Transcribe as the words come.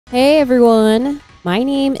Hey everyone, my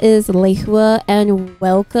name is Lehua and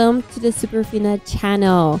welcome to the Superfina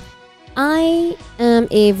Channel. I am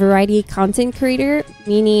a variety content creator,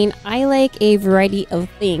 meaning I like a variety of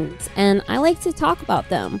things and I like to talk about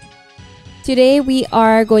them. Today we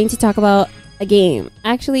are going to talk about a game,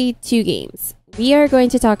 actually two games. We are going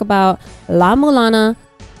to talk about La-Mulana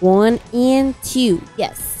 1 and 2.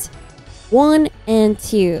 Yes, 1 and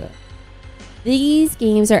 2. These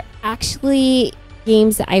games are actually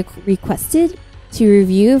games that I requested to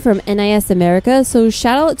review from NIS America, so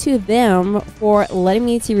shout out to them for letting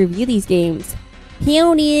me to review these games.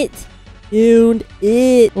 Pound it!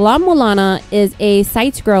 La-Mulana is a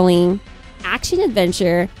side-scrolling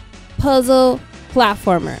action-adventure puzzle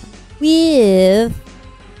platformer with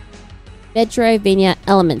metroidvania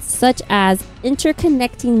elements such as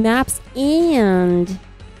interconnecting maps and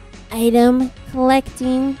item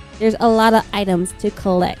collecting. There's a lot of items to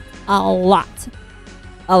collect.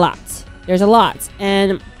 There's a lot.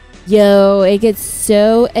 And yo, it gets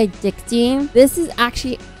so addicting. This is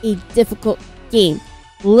actually a difficult game.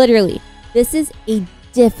 Literally, this is a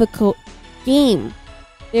difficult game.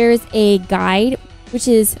 There's a guide which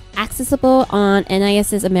is accessible on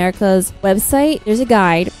NIS America's website. There's a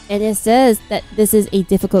guide and it says that this is a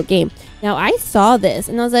difficult game. Now I saw this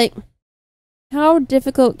and I was like, how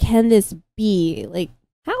difficult can this be? Like,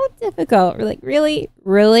 how difficult? Like, really?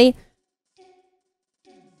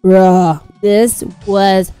 Bruh, this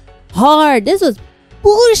was hard. This was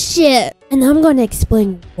bullshit. And I'm gonna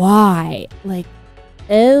explain why. Like,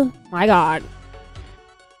 oh my god.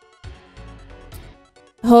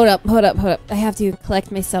 Hold up. I have to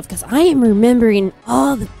collect myself because I am remembering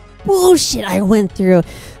all the bullshit I went through.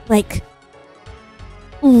 Like,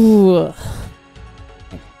 ooh.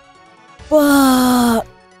 Fuck.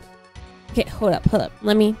 Okay, hold up.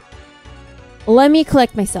 Let me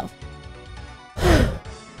collect myself.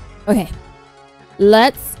 Okay,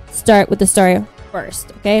 let's start with the story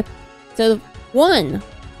first, okay? So,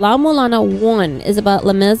 La-Mulana 1 is about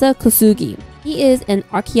Lameza Kosugi. He is an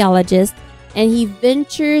archaeologist, and he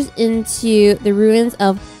ventures into the ruins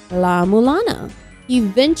of La-Mulana. He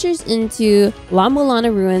ventures into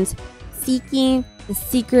La-Mulana ruins, seeking the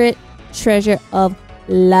secret treasure of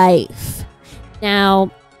life.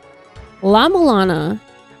 Now, La-Mulana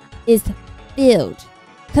is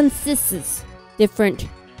consists different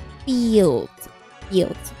fields.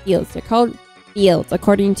 They're called fields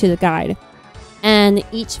according to the guide. And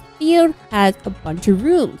each field has a bunch of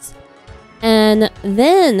rooms. And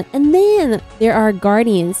then there are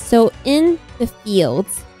guardians. So in the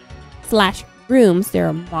fields / rooms, there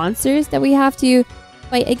are monsters that we have to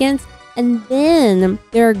fight against. And then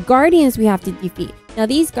there are guardians we have to defeat. Now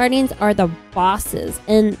these guardians are the bosses.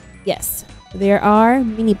 And yes, there are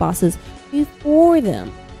mini bosses before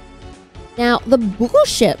them. Now, the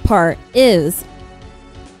bullshit part is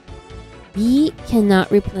we cannot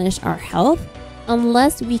replenish our health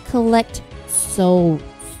unless we collect souls.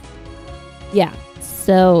 Yeah,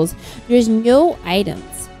 souls. There's no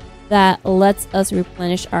items that lets us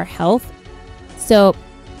replenish our health. So,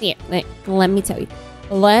 here, let me tell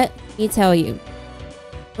you.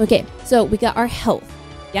 Okay, so we got our health.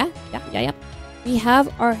 Yeah. We have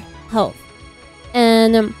our health.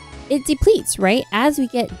 And it depletes, right? As we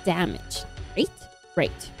get damaged,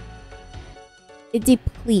 right? It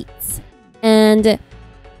depletes. And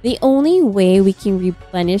the only way we can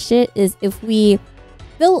replenish it is if we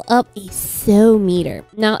fill up a soul meter.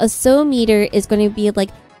 Now, a soul meter is going to be like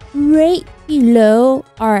right below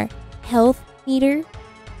our health meter.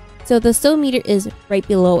 So the soul meter is right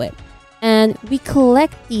below it. And we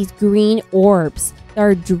collect these green orbs that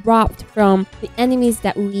are dropped from the enemies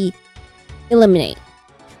that we eliminate.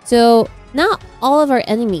 So not all of our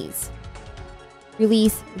enemies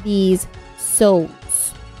release these souls.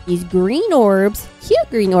 These green orbs, cute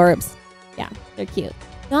green orbs. Yeah, they're cute.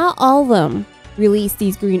 Not all of them release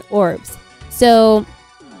these green orbs. So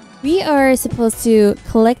we are supposed to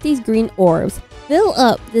collect these green orbs, fill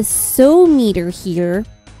up this soul meter here,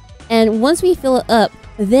 and once we fill it up,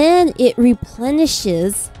 then it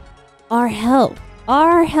replenishes our health.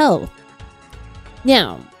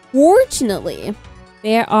 Now, fortunately,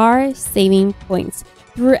 there are saving points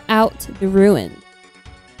throughout the ruin.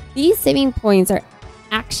 These saving points are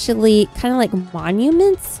actually kind of like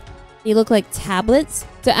monuments. They look like tablets.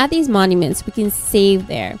 So at these monuments, we can save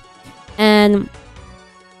there. And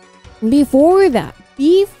before that,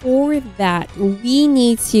 we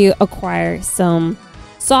need to acquire some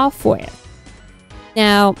software.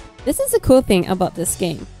 Now, this is the cool thing about this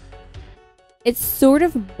game. It's sort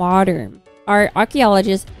of modern. Our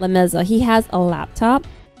archaeologist, Lameza, he has a laptop.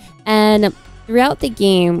 And throughout the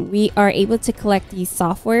game, we are able to collect these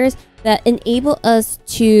softwares that enable us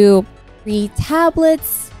to read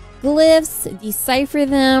tablets, glyphs, decipher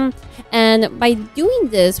them, and by doing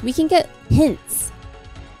this, we can get hints.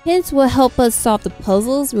 Hints will help us solve the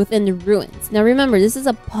puzzles within the ruins. Now remember, this is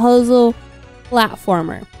a puzzle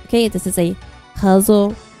platformer. Okay, this is a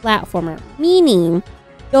puzzle platformer, meaning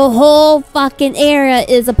the whole fucking area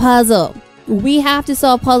is a puzzle. We have to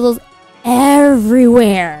solve puzzles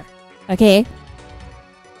everywhere. Okay?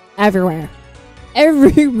 Everywhere.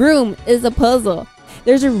 Every room is a puzzle.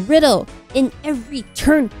 There's a riddle in every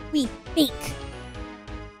turn we make.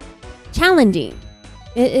 Challenging.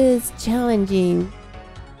 It is challenging.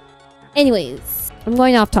 Anyways, I'm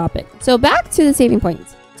going off topic. So back to the saving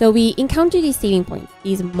points. So we encounter these saving points,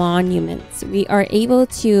 these monuments. We are able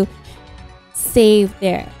to save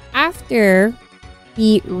there after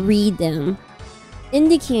we read them,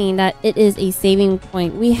 indicating that it is a saving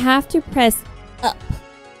point. We have to press up.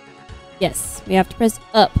 Yes, we have to press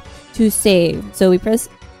up to save. So we press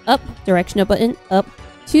up, directional button up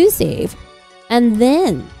to save. And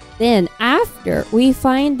then after we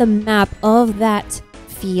find the map of that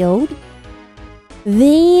field,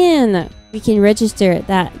 then we can register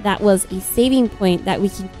that was a saving point that we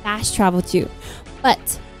can fast travel to.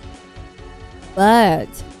 But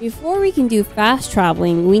before we can do fast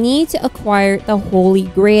traveling, we need to acquire the Holy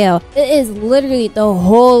Grail. It is literally the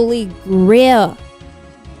Holy Grail.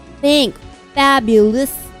 Think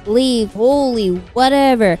fabulously holy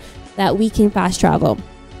whatever that we can fast travel.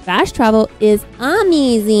 Fast travel is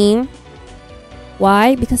amazing.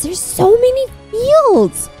 Why? Because there's so many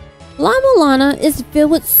fields. La-Mulana is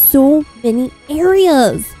filled with so many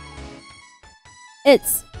areas.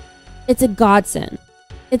 It's a godsend.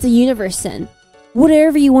 It's a universe send.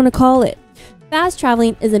 Whatever you want to call it. Fast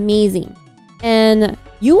traveling is amazing. And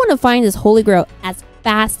you want to find this Holy Grail as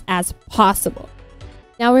fast as possible.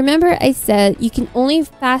 Now remember I said you can only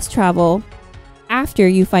fast travel after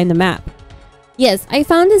you find the map. Yes, I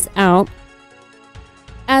found this out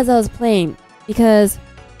as I was playing because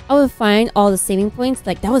I would find all the saving points.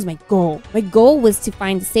 Like, that was my goal. My goal was to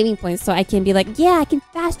find the saving points so I can be like, yeah, I can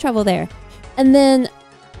fast travel there. And then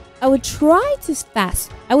I would try to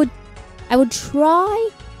fast. I would try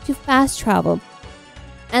to fast travel.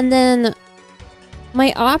 And then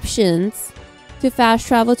my options to fast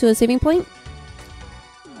travel to a saving point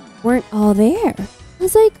weren't all there. I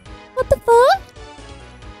was like, what the fuck?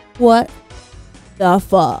 What the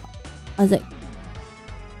fuck? I was like,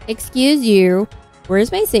 excuse you.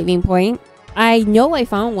 Where's my saving point? I know I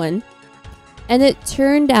found one. And it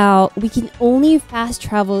turned out we can only fast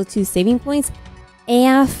travel to saving points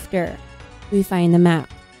after we find the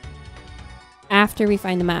map. After we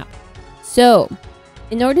find the map. So,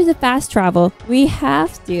 in order to fast travel, we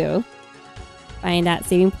have to find that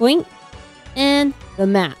saving point and the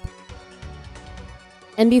map.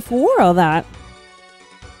 And before all that,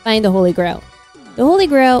 find the Holy Grail. The Holy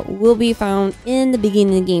Grail will be found in the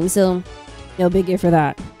beginning of the game, so no biggie for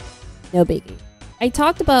that. No biggie. I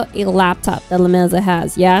talked about a laptop that La-Mulana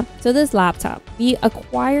has, yeah? So this laptop, we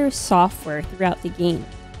acquire software throughout the game.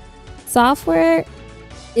 Software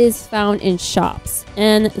is found in shops,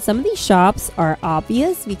 and some of these shops are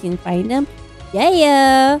obvious. We can find them.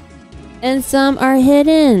 Yeah! And some are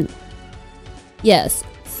hidden. Yes,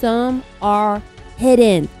 some are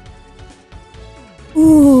hidden.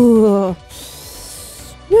 Ooh.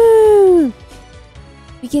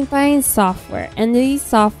 We can find software, and these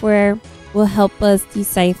software will help us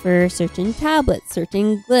decipher certain tablets,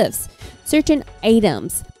 certain glyphs, certain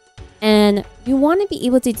items. And we want to be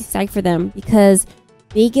able to decipher them because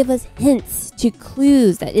they give us hints to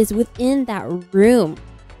clues that is within that room.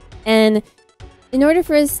 And in order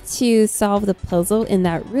for us to solve the puzzle in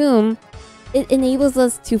that room, it enables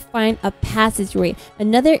us to find a passageway,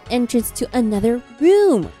 another entrance to another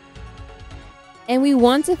room. And we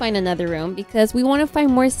want to find another room because we want to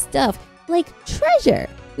find more stuff, like treasure.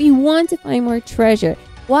 We want to find more treasure.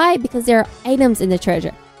 Why? Because there are items in the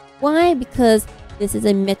treasure. Why? Because this is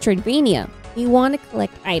a metroidvania. We want to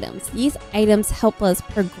collect items. These items help us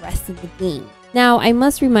progress in the game. Now, I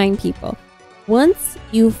must remind people, once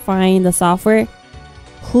you find the software,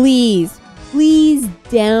 please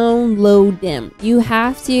download them. You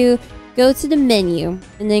have to go to the menu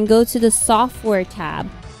and then go to the software tab.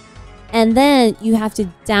 And then you have to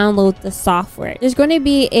download the software. There's going to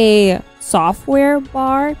be a software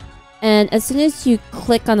bar. And as soon as you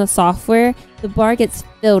click on the software, the bar gets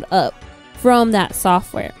filled up from that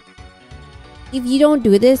software. If you don't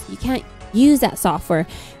do this, you can't use that software.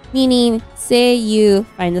 Meaning, say you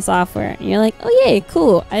find the software and you're like, oh yay,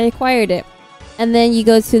 cool, I acquired it. And then you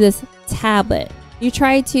go to this tablet. You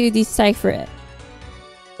try to decipher it.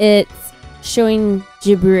 it's showing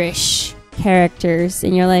gibberish characters,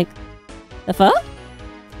 and you're like, the fuck?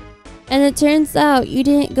 And it turns out you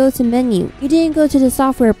didn't go to menu. You didn't go to the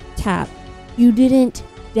software tab. You didn't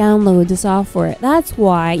download the software. That's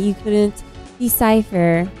why you couldn't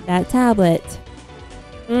decipher that tablet.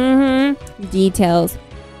 Details.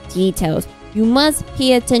 Details. You must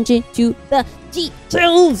pay attention to the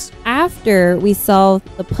details. After we solve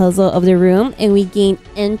the puzzle of the room and we gain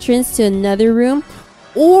entrance to another room,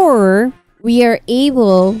 or we are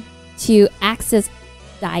able to access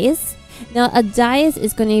dais. Now, a dais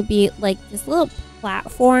is going to be like this little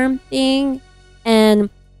platform thing, and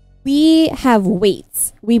we have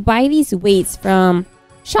weights. We buy these weights from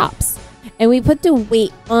shops, and we put the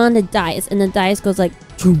weight on the dais, and the dais goes like,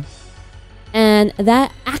 and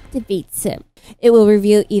that activates it. It will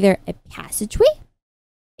reveal either a passageway,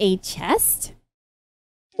 a chest,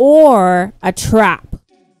 or a trap.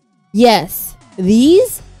 Yes,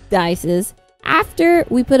 these dices, after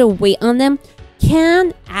we put a weight on them,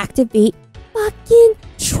 can activate fucking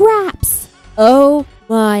traps. Oh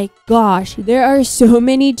my gosh, there are so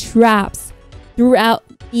many traps throughout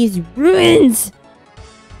these ruins.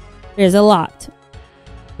 There's a lot.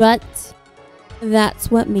 But that's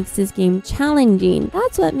what makes this game challenging.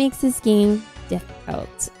 That's what makes this game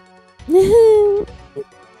difficult. It's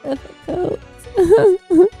difficult.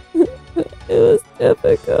 It was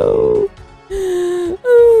difficult.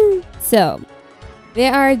 So,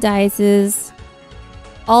 there are dices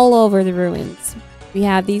all over the ruins. We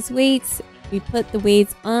have these weights. We put the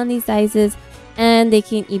weights on these dices, and they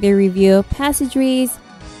can either reveal passageways,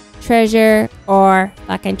 treasure, or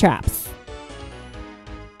fucking traps.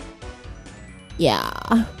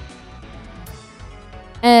 Yeah.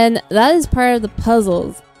 And that is part of the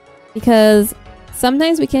puzzles, because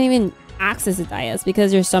sometimes we can't even access the dais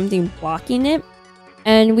because there's something blocking it,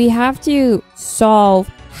 and we have to solve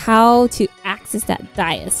how to access that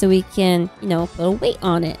dais so we can, you know, put a weight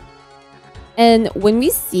on it. And when we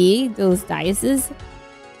see those dices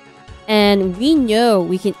and we know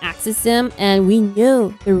we can access them and we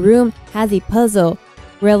know the room has a puzzle,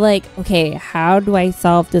 we're like, okay, how do I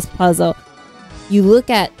solve this puzzle? You look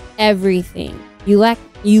at everything. You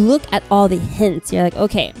look at all the hints. You're like,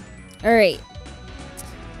 okay, all right.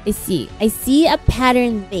 I see a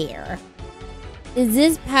pattern there. Is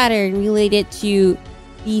this pattern related to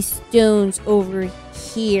these stones over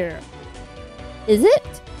here? Is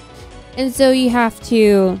it? And so you have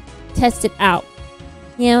to test it out.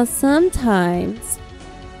 Now, sometimes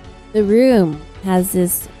the room has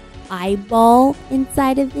this eyeball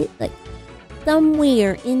inside of it. Like,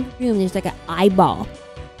 somewhere in the room, there's like an eyeball.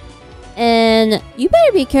 And you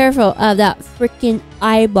better be careful of that freaking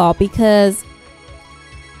eyeball, because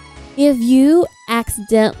if you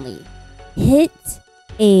accidentally hit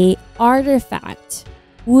a artifact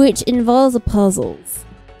which involves the puzzles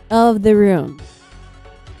of the room.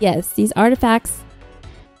 Yes, these artifacts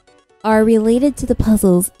are related to the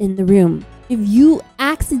puzzles in the room. If you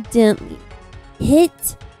accidentally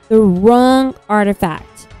hit the wrong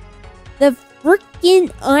artifact, the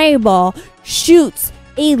freaking eyeball shoots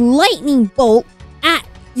a lightning bolt at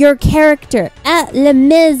your character, at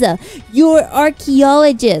La-Mulana, your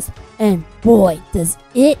archaeologist. And boy, does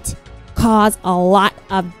it cause a lot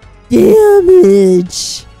of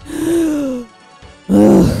damage.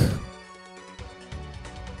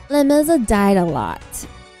 La-Mulana died a lot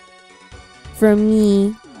from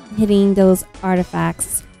me hitting those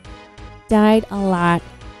artifacts. Died a lot.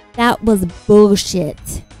 That was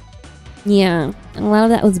bullshit. Yeah, a lot of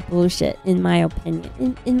that was bullshit, in my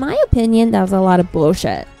opinion. In my opinion, that was a lot of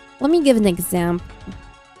bullshit. Let me give an example.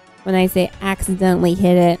 When I say accidentally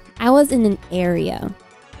hit it, I was in an area.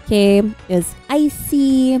 Okay, it was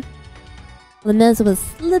icy. La-Mulana was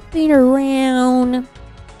slipping around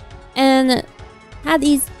and had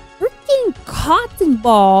these freaking cotton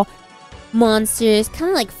ball monsters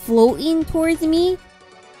kind of like floating towards me.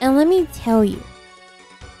 And let me tell you,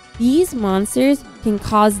 these monsters can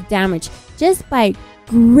cause damage just by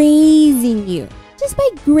grazing you. Just by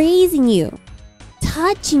grazing you.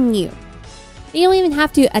 Touching you. They don't even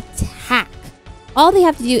have to attack. All they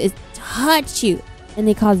have to do is touch you, and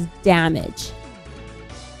they cause damage.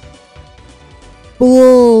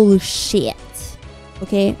 Bullshit.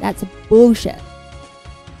 Okay? That's bullshit.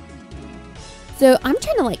 So I'm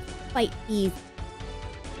trying to like fight these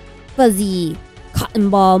fuzzy cotton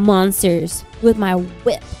ball monsters with my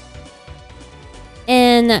whip.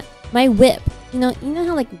 And my whip, you know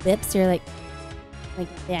how like whips are like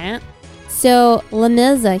that? So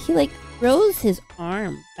La-Mulana, he like throws his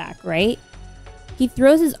arm back, right? He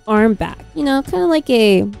throws his arm back, you know, kind of like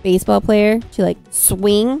a baseball player to like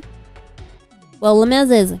swing. Well,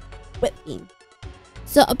 Lemeza is whipping.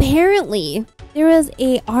 So apparently, there was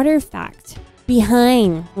a artifact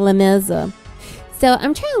behind Lemeza. So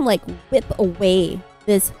I'm trying to like whip away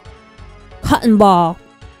this cotton ball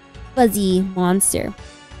fuzzy monster.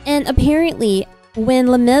 And apparently, when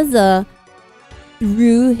Lemeza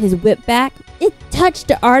threw his whip back, it touched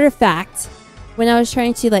the artifact when I was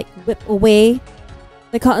trying to like whip away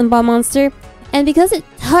the cotton ball monster. And because it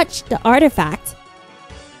touched the artifact,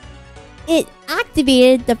 it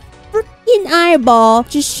activated the freaking eyeball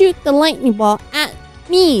to shoot the lightning ball at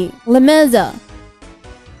me, Lemeza.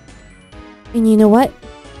 And you know what?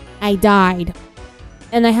 I died.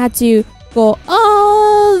 And I had to go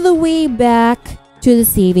all the way back to the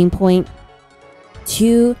saving point.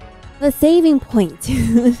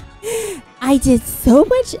 I did so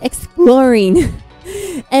much exploring.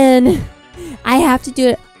 And I have to do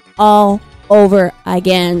it all over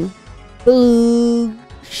again. Bullshit.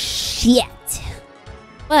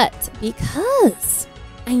 But because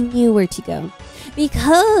I knew where to go,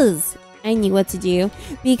 because I knew what to do,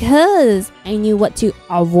 because I knew what to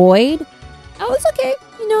avoid, I was okay.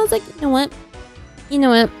 You know, I was like, you know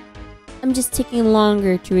what? I'm just taking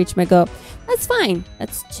longer to reach my goal. That's fine.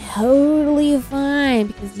 That's totally fine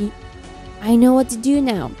because I know what to do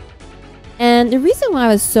now. And the reason why I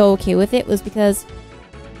was so okay with it was because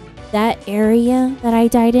that area that I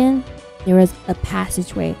died in, there was a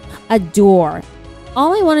passageway, a door.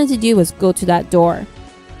 All I wanted to do was go to that door.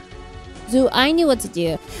 So I knew what to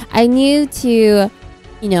do. I knew to,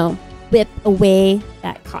 you know, whip away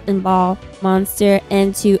that cotton ball monster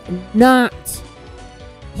and to not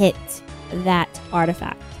hit that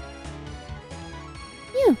artifact.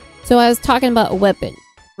 Yeah. So I was talking about a weapon,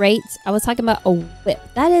 right? I was talking about a whip.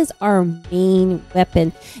 That is our main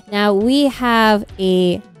weapon. Now we have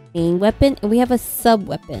a main weapon and we have a sub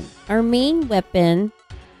weapon. Our main weapon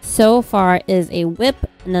so far is a whip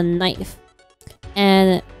and a knife.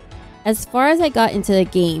 And as far as I got into the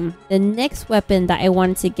game, the next weapon that I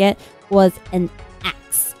wanted to get was an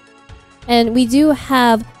axe. And we do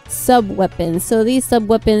have sub weapons. So these sub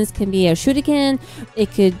weapons can be a shuriken,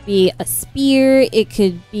 it could be a spear, it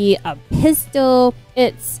could be a pistol.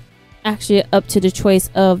 It's actually up to the choice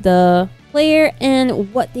of the player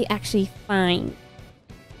and what they actually find.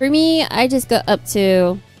 For me, I just got up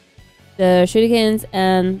to the shurikens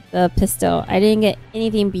and the pistol. I didn't get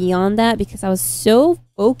anything beyond that because I was so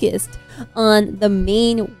focused on the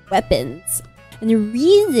main weapons. And the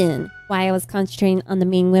reason why I was concentrating on the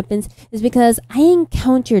main weapons is because I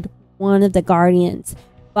encountered one of the guardians,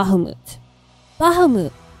 Bahamut.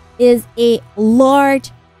 Bahamut is a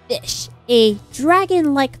large fish, a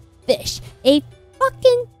dragon-like fish, a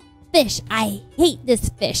fucking fish. I hate this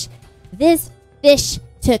fish. This fish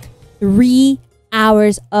took 3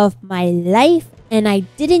 hours of my life and I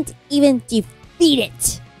didn't even defeat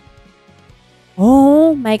it.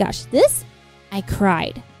 Oh my gosh, I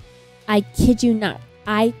cried. I kid you not.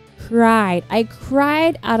 I cried. I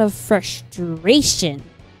cried out of frustration.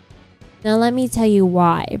 Now let me tell you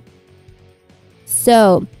why.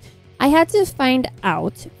 So, I had to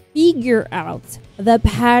figure out the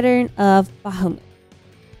pattern of Bahamut.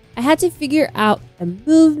 I had to figure out the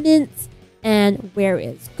movements and where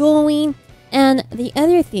it's going. And the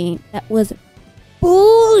other thing that was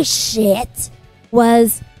bullshit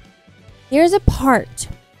was there's a part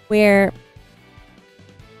where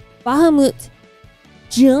Bahamut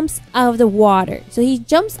jumps out of the water. So he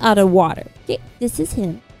jumps out of water. Okay, this is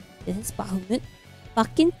him. This is Bahamut.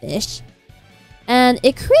 Fucking fish. And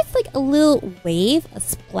it creates like a little wave, a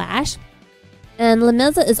splash. And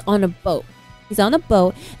Lemeza is on a boat. He's on a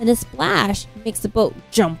boat. And the splash makes the boat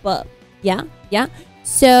jump up. Yeah? Yeah?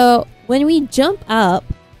 So when we jump up,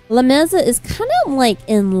 Lemeza is kind of like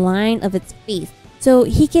in line of its face. So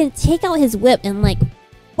he can take out his whip and like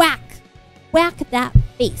whack that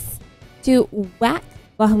face to whack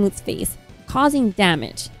Bahamut's face, causing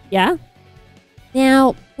damage. Yeah?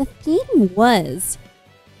 Now, the thing was,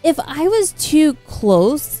 if I was too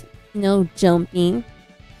close, you know, jumping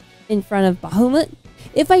in front of Bahamut,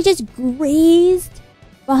 if I just grazed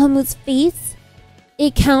Bahamut's face,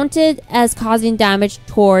 it counted as causing damage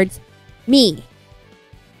towards me.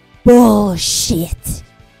 Bullshit.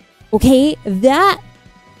 Okay, that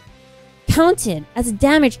counted as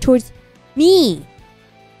damage towards me.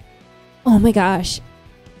 Oh my gosh.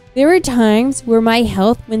 There were times where my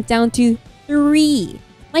health went down to 3.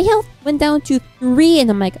 My health went down to 3 and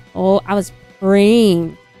I'm like, oh, I was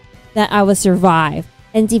praying that I would survive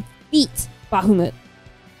and defeat Bahamut.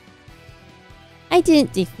 I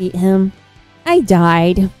didn't defeat him. I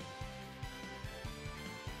died.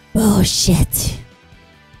 Bullshit.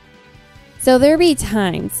 So there'll be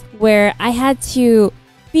times where I had to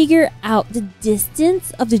figure out the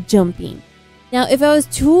distance of the jumping. Now, if I was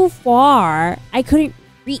too far, I couldn't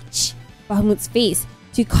reach Bahamut's face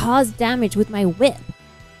to cause damage with my whip.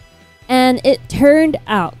 And it turned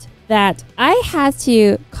out that I had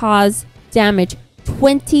to cause damage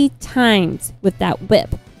 20 times with that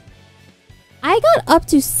whip. I got up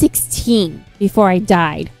to 16 before I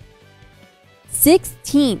died.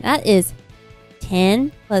 16, that is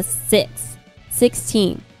 10 plus 6,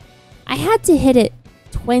 16. I had to hit it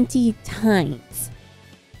 20 times.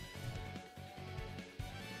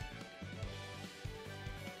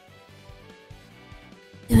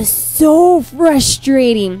 It was so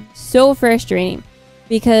frustrating,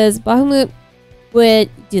 because Bahamut would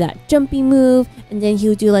do that jumping move, and then he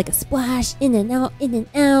would do like a splash in and out,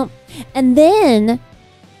 and then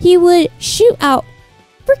he would shoot out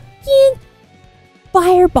freaking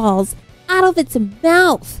fireballs out of its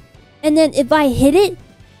mouth, and then if I hit it,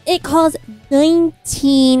 it caused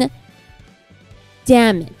 19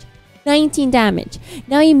 damage. 19 damage.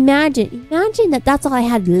 Now imagine that that's all I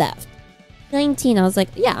had left. 19. I was like,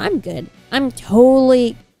 yeah, I'm good. I'm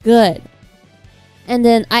totally good. And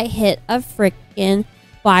then I hit a freaking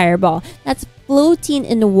fireball that's floating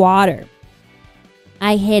in the water.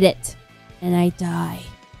 I hit it and I die.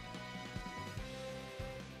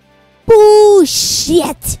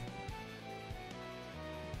 Bullshit!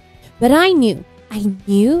 But I knew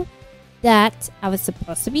that I was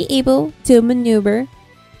supposed to be able to maneuver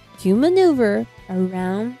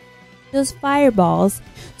around those fireballs.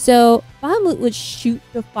 So Bahamut would shoot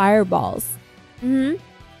the fireballs.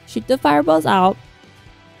 Shoot the fireballs out.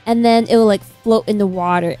 And then it would like float in the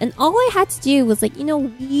water. And all I had to do was like,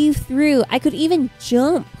 weave through. I could even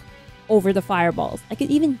jump over the fireballs. I could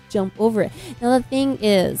even jump over it. Now the thing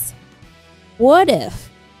is, what if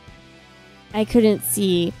I couldn't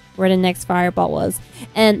see where the next fireball was?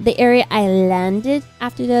 And the area I landed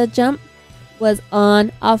after the jump was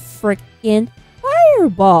on a freaking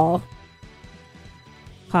fireball,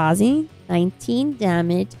 causing 19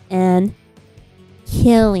 damage and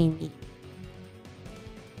killing me.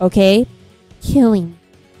 Okay? Killing me.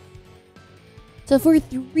 So for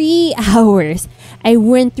 3 hours, I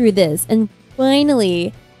went through this, and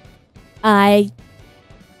finally, I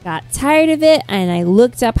got tired of it, and I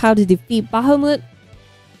looked up how to defeat Bahamut.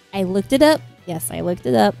 I looked it up. Yes, I looked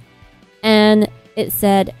it up. And it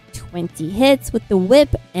said 20 hits with the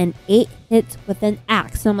whip and 8 hits with an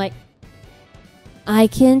axe. So I'm like, I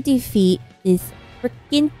can defeat this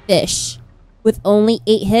freaking fish with only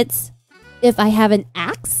 8 hits if I have an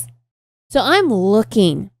axe. So I am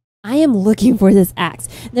looking for this axe.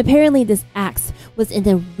 And apparently this axe was in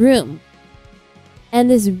a room. And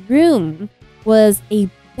this room was a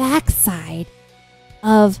backside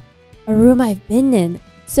of a room I've been in.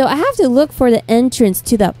 So I have to look for the entrance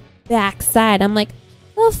to the backside. I'm like,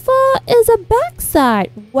 the fuck is a backside?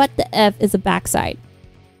 What the F is a backside?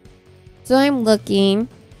 So I'm looking,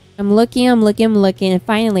 and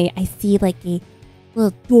finally I see like a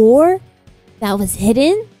little door that was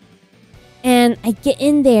hidden. And I get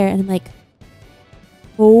in there and I'm like,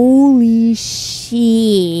 holy shit.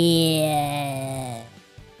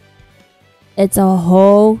 It's a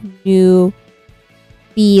whole new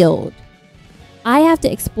field. I have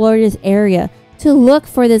to explore this area to look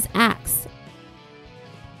for this axe.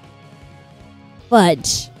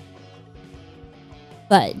 Fudge.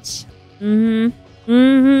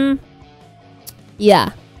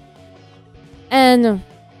 Yeah. And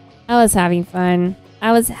I was having fun.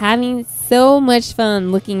 I was having so much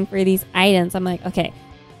fun looking for these items. I'm like, okay,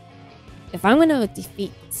 if I'm gonna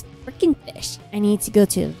defeat this freaking fish, I need to go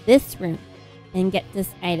to this room and get this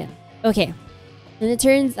item. Okay. And it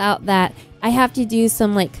turns out that I have to do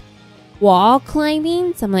some like wall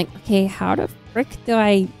climbing. So I'm like, okay, how the frick do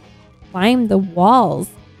I climb the walls?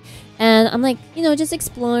 And I'm like, just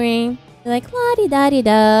exploring. They're like,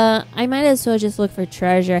 la-di-da-di-da. I might as well just look for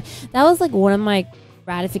treasure. That was like one of my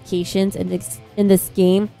gratifications in this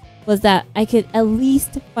game, was that I could at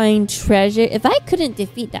least find treasure. If I couldn't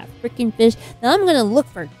defeat that freaking fish, then I'm gonna look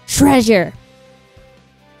for treasure.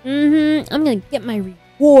 I'm gonna get my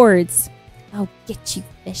rewards. I'll get you,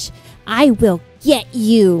 fish. I will get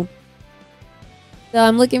you. So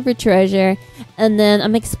I'm looking for treasure, and then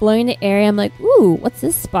I'm exploring the area. I'm like, ooh, what's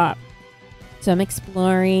this spot? So I'm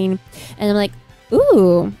exploring, and I'm like,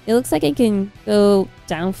 ooh, it looks like I can go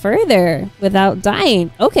down further without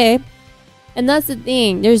dying. Okay. And that's the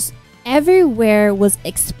thing. Everywhere was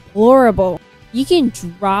explorable. You can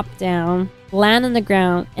drop down, land on the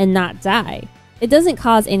ground, and not die. It doesn't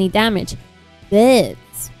cause any damage. But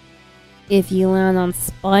if you land on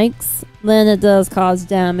spikes then it does cause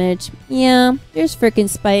damage. Yeah, there's freaking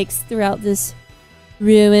spikes throughout this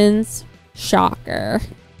ruins. Shocker.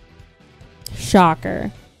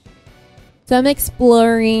 Shocker. So I'm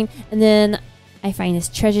exploring, and then I find this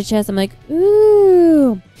treasure chest. I'm like,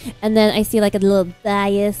 ooh. And then I see like a little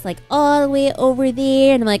dais like all the way over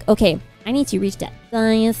there. And I'm like, okay, I need to reach that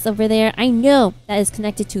dais over there. I know that is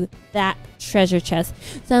connected to that treasure chest.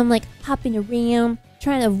 So I'm like hopping around,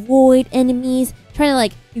 trying to avoid enemies, trying to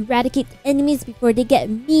like eradicate the enemies before they get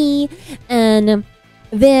me. And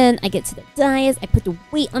then I get to the dais, I put the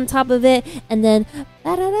weight on top of it, and then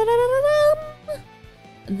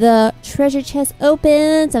the treasure chest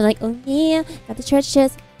opens. I'm like, oh yeah, got the treasure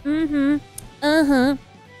chest.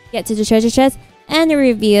 Get to the treasure chest, and it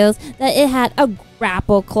reveals that it had a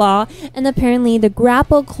grapple claw. And apparently the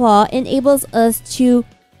grapple claw enables us to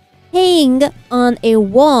hang on a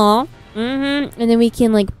wall. And then we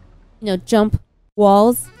can like, you know, jump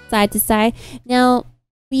walls side to side. Now,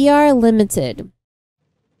 we are limited.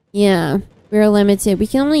 Yeah, we're limited. We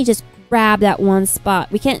can only just grab that one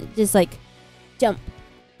spot. We can't just like jump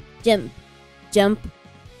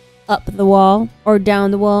up the wall or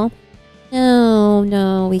down the wall.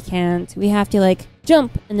 No, we can't. We have to like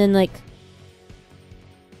jump and then like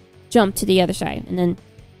jump to the other side and then,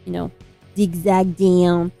 you know, zigzag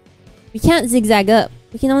down. We can't zigzag up.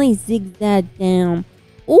 We can only zigzag down.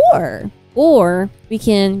 Or we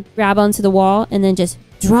can grab onto the wall and then just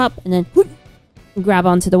drop and then whoop, grab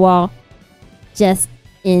onto the wall just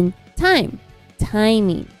in time.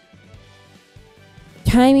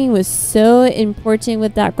 Timing was so important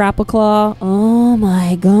with that grapple claw. Oh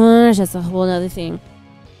my gosh, that's a whole nother thing.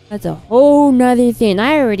 That's a whole nother thing.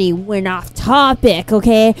 I already went off topic,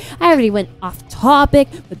 okay? I already went off topic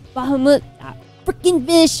with Bahamut, that freaking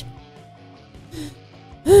fish.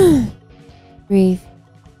 Breathe,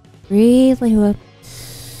 Lehua.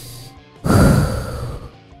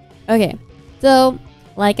 Okay, so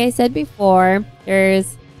like I said before,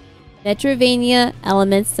 there's metroidvania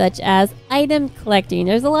elements such as item collecting.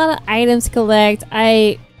 There's a lot of items to collect.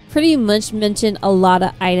 I pretty much mentioned a lot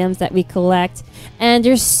of items that we collect, and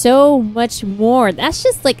there's so much more. That's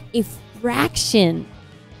just like a fraction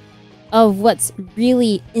of what's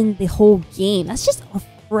really in the whole game. That's just a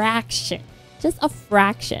fraction. Just a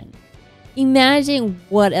fraction. Imagine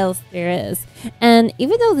what else there is. And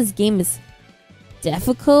even though this game is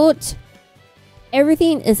difficult,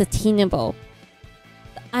 everything is attainable.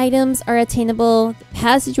 The items are attainable. The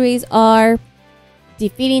passageways are.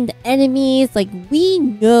 Defeating the enemies. Like, we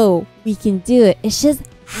know we can do it. It's just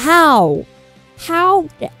how? How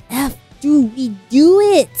the F do we do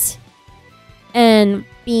it? And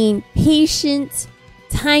being patient,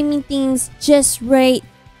 timing things just right,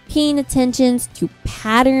 paying attention to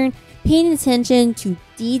pattern, paying attention to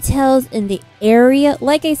details in the area.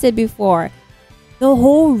 Like I said before, the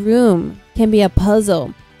whole room can be a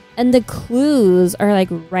puzzle, and the clues are like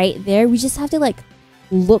right there. We just have to like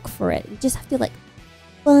look for it. We just have to like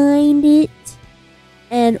find it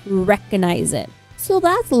and recognize it. So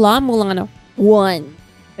that's La-Mulana 1.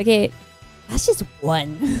 Okay, that's just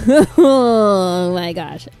 1. Oh my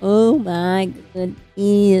gosh. Oh my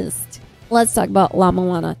goodness. Let's talk about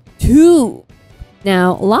La-Mulana 2.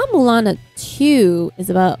 Now, La-Mulana 2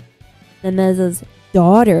 is about Lameza's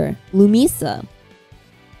daughter, Lumisa.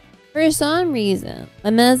 For some reason,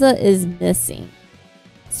 Lameza is missing.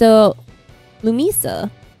 So,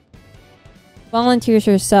 Lumisa volunteers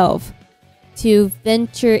herself to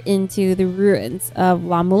venture into the ruins of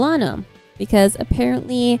La-Mulana because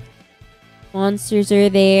apparently monsters are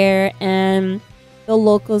there and the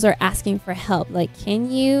locals are asking for help. Like,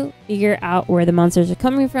 can you figure out where the monsters are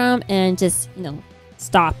coming from and just, you know,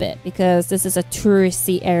 stop it, because this is a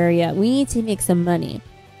touristy area. We need to make some money.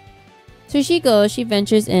 So she goes, she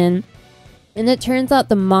ventures in, and it turns out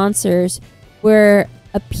the monsters were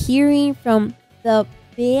appearing from the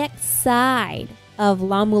back side of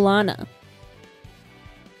La-Mulana.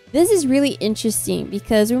 This is really interesting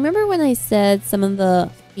because remember when I said some of the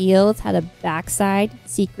fields had a backside,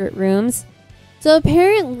 secret rooms? So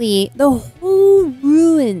apparently the whole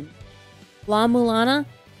ruin, La-Mulana,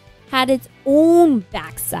 had its own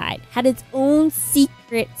backside, had its own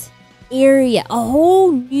secret area, a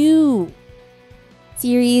whole new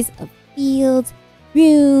series of fields,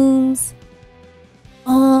 rooms,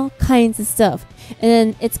 all kinds of stuff.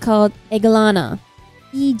 And it's called Eglana.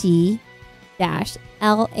 E-G-L-A-N-A.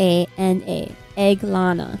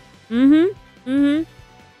 Eglana.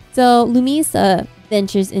 So Lumisa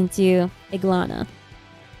ventures into Eglana.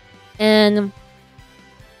 And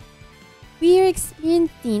we are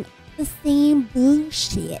experiencing the same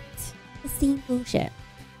bullshit.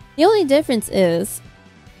 The only difference is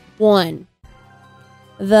 1,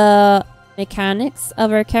 the mechanics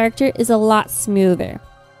of our character is a lot smoother.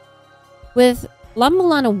 With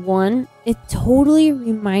La-Mulana 1, it totally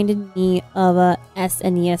reminded me of a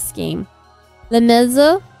SNES game. The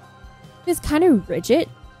mezzo is kind of rigid.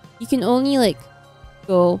 You can only like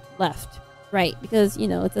go left, right, because you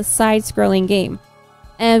know it's a side-scrolling game.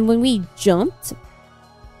 And when we jumped,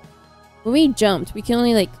 we can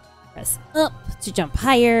only like press up to jump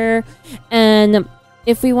higher. And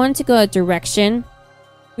if we wanted to go a direction,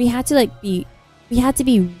 we had to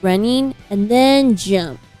be running and then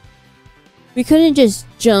jump. We couldn't just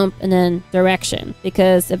jump and then direction,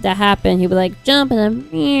 because if that happened, he would like jump and then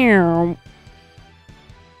meow.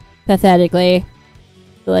 Pathetically,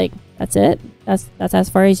 like that's it. That's as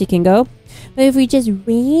far as you can go. But if we just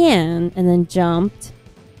ran and then jumped,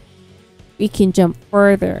 we can jump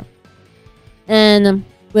further. And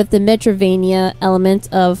with the metroidvania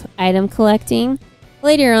element of item collecting,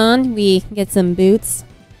 later on we get some boots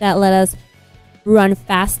that let us run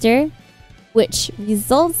faster, which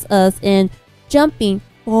results us in jumping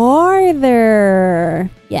farther.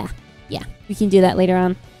 Yeah, we can do that later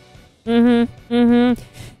on.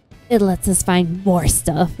 It lets us find more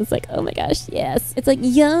stuff. It's like, oh my gosh, yes. It's like,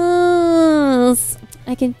 yes,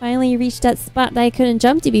 I can finally reach that spot that I couldn't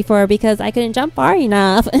jump to before because I couldn't jump far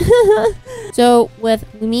enough. So with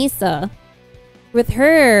Lumisa, with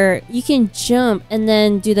her, you can jump and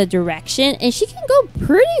then do the direction, and she can go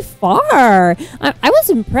pretty far. I was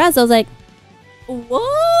impressed. I was like,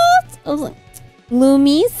 what? I was like,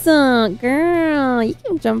 Lumisa, girl, you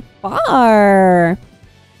can jump far.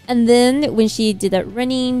 And then when she did that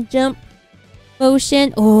running jump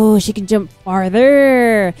motion, oh, she can jump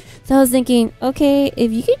farther. So I was thinking, okay,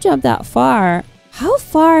 if you can jump that far, how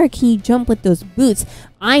far can you jump with those boots?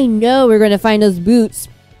 I know we're going to find those boots.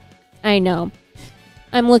 I know.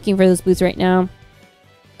 I'm looking for those boots right now.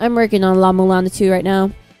 I'm working on La-Mulana 2 right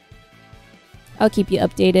now. I'll keep you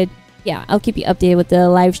updated. Yeah, I'll keep you updated with the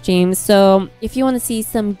live stream. So if you want to see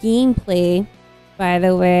some gameplay, by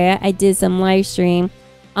the way, I did some live stream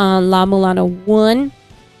on La-Mulana 1.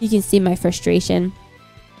 You can see my frustration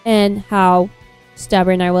and how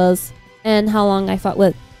stubborn I was and how long I fought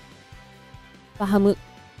with Bahamut.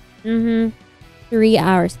 3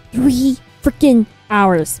 hours. 3 freaking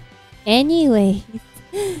hours. Anyways,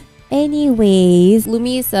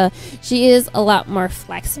 Lumisa, she is a lot more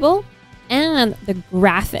flexible, and the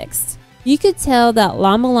graphics. You could tell that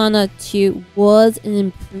La-Mulana 2 was an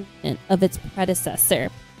improvement of its predecessor.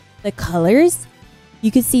 The colors, you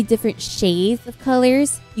could see different shades of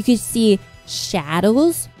colors. You could see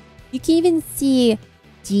shadows. You can even see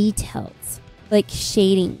details, like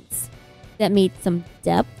shadings that made some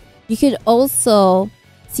depth. You could also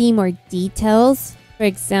see more details. For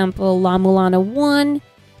example, La-Mulana 1,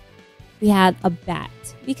 we had a bat.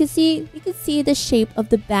 We could see the shape of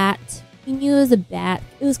the bat. We knew it was a bat.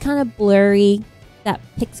 It was kind of blurry, that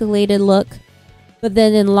pixelated look. But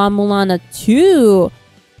then in La-Mulana 2,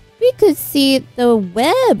 we could see the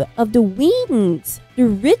web of the wings, the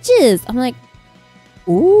ridges. I'm like,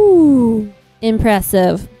 ooh,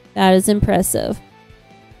 impressive. That is impressive.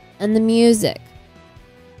 And the music.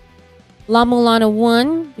 La-Mulana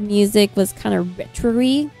 1, the music was kind of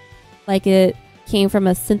retro-y, like it came from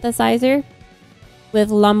a synthesizer.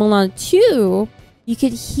 With La-Mulana 2, you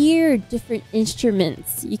could hear different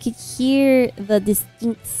instruments. You could hear the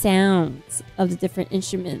distinct sounds of the different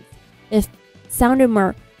instruments. It sounded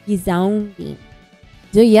more resounding.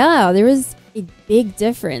 So yeah, there was a big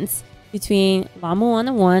difference between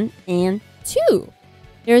La-Mulana 1 and 2.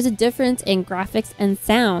 There was a difference in graphics and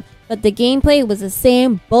sound, but the gameplay was the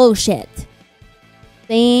same bullshit.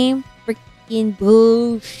 Same freaking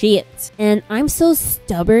bullshit. And I'm so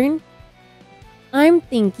stubborn. I'm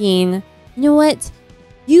thinking, you know what?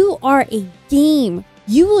 You are a game.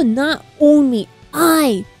 You will not own me.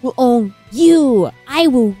 I will own you. I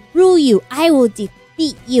will rule you. I will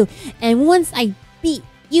defeat you. And once I beat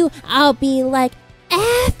you, I'll be like,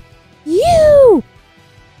 F you.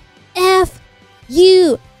 F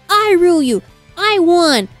you. I rule you. I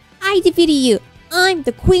won. I defeated you. I'm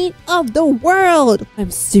the queen of the world.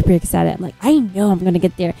 I'm super excited. I'm like, I know I'm going to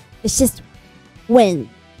get there. It's just when.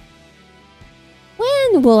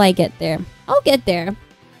 When will I get there? I'll get there.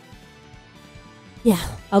 Yeah,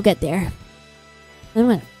 I'll get there. I'm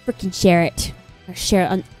going to freaking share it. I'll share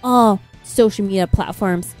it on all social media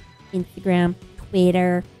platforms. Instagram,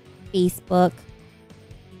 Twitter, Facebook,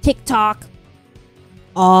 TikTok.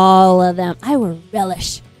 All of them. I will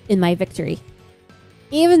relish in my victory.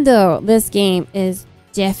 Even though this game is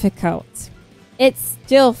difficult, it's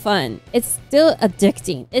still fun. It's still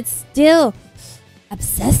addicting. It's still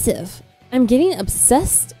obsessive. I'm getting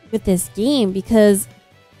obsessed with this game because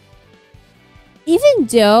even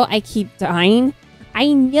though I keep dying,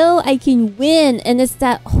 I know I can win, and it's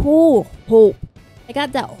that whole hope. I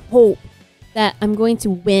got that hope that I'm going to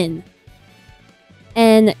win.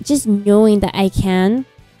 And just knowing that I can,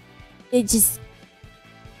 it just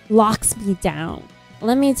locks me down.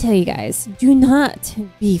 Let me tell you guys, do not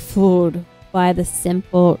be fooled by the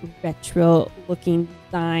simple retro looking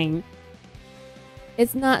design.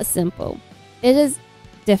 It's not simple. It is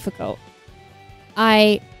difficult.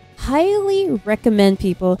 I highly recommend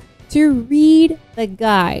people to read the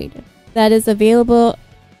guide that is available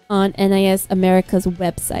on NIS America's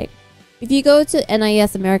website. If you go to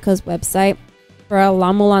NIS America's website for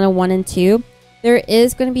La-Mulana 1 and 2, there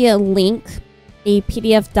is going to be a link, a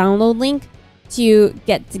PDF download link to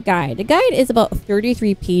get the guide. The guide is about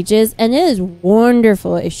 33 pages and it is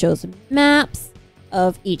wonderful. It shows maps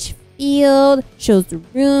of each field, shows the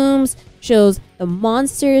rooms, shows the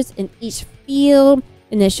monsters in each field,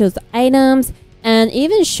 and it shows the items, and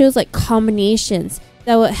even shows like combinations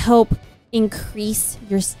that will help increase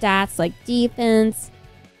your stats like defense,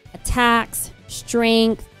 attacks,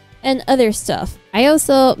 strength, and other stuff. I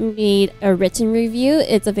also made a written review.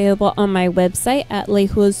 It's available on my website at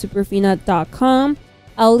lehuasuperfina.com.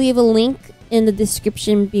 I'll leave a link in the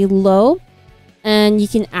description below and you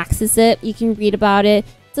can access it. You can read about it.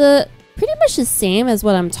 It's pretty much the same as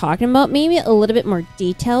what I'm talking about, maybe a little bit more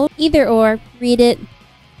detailed. Either or, read it,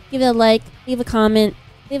 give it a like, leave a comment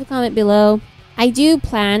below. I do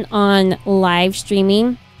plan on live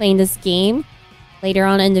streaming playing this game later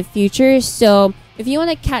on in the future, so if you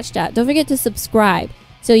want to catch that, don't forget to subscribe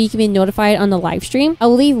so you can be notified on the live stream.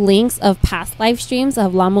 I'll leave links of past live streams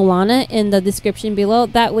of La-Mulana in the description below.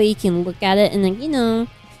 That way you can look at it and then, you know,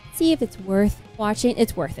 see if it's worth watching.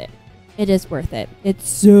 It's worth it. It is worth it. It's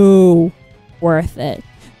so worth it.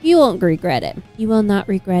 You won't regret it. You will not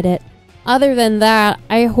regret it. Other than that,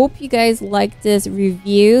 I hope you guys liked this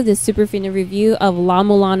review, this Superfina review of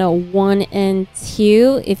La-Mulana 1 and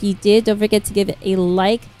 2. If you did, don't forget to give it a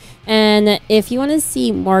like. And if you want to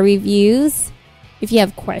see more reviews, if you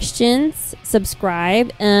have questions,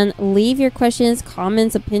 subscribe and leave your questions,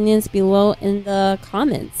 comments, opinions below in the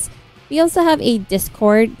comments. We also have a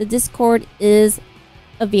Discord. The Discord is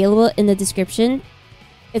available in the description.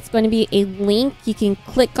 It's going to be a link. You can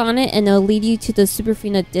click on it and it'll lead you to the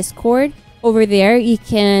Superfina Discord. Over there, you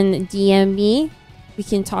can DM me. We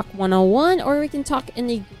can talk one-on-one or we can talk in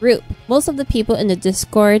a group. Most of the people in the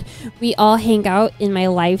Discord, we all hang out in my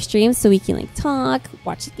live stream so we can like talk,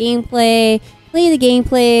 watch the gameplay, play the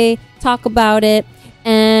gameplay, talk about it.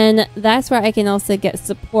 And that's where I can also get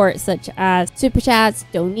support such as super chats,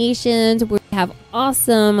 donations. We have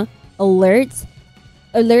awesome alerts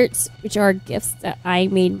which are gifts that I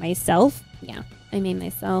made myself. Yeah, I made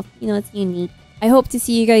myself. You know, it's unique. I hope to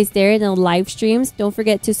see you guys there in the live streams. Don't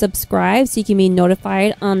forget to subscribe so you can be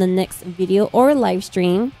notified on the next video or live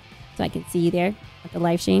stream. So I can see you there at the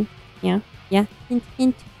live stream. Yeah. Hint,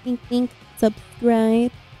 hint, wink, wink.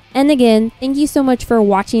 Subscribe. And again, thank you so much for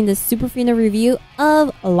watching this Superfina review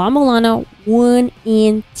of La-Mulana 1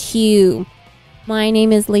 and 2. My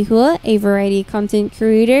name is Lehua, a variety content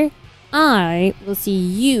creator. I will see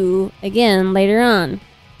you again later on.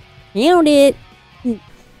 Nailed it!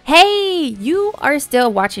 Hey, you are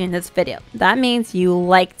still watching this video. That means you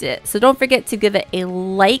liked it. So don't forget to give it a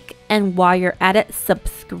like, and while you're at it,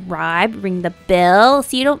 subscribe, ring the bell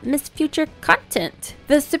so you don't miss future content.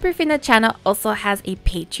 The Superfina channel also has a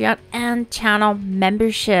Patreon and channel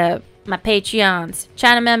membership. My Patreons,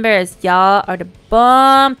 channel members, y'all are the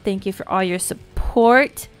bomb. Thank you for all your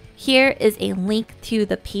support. Here is a link to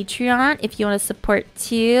the Patreon if you want to support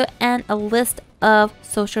too, and a list of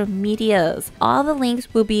social medias. All the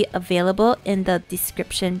links will be available in the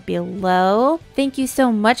description below. Thank you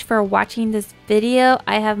so much for watching this video.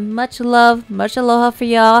 I have much love, much aloha for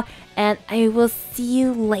y'all, and I will see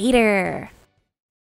you later.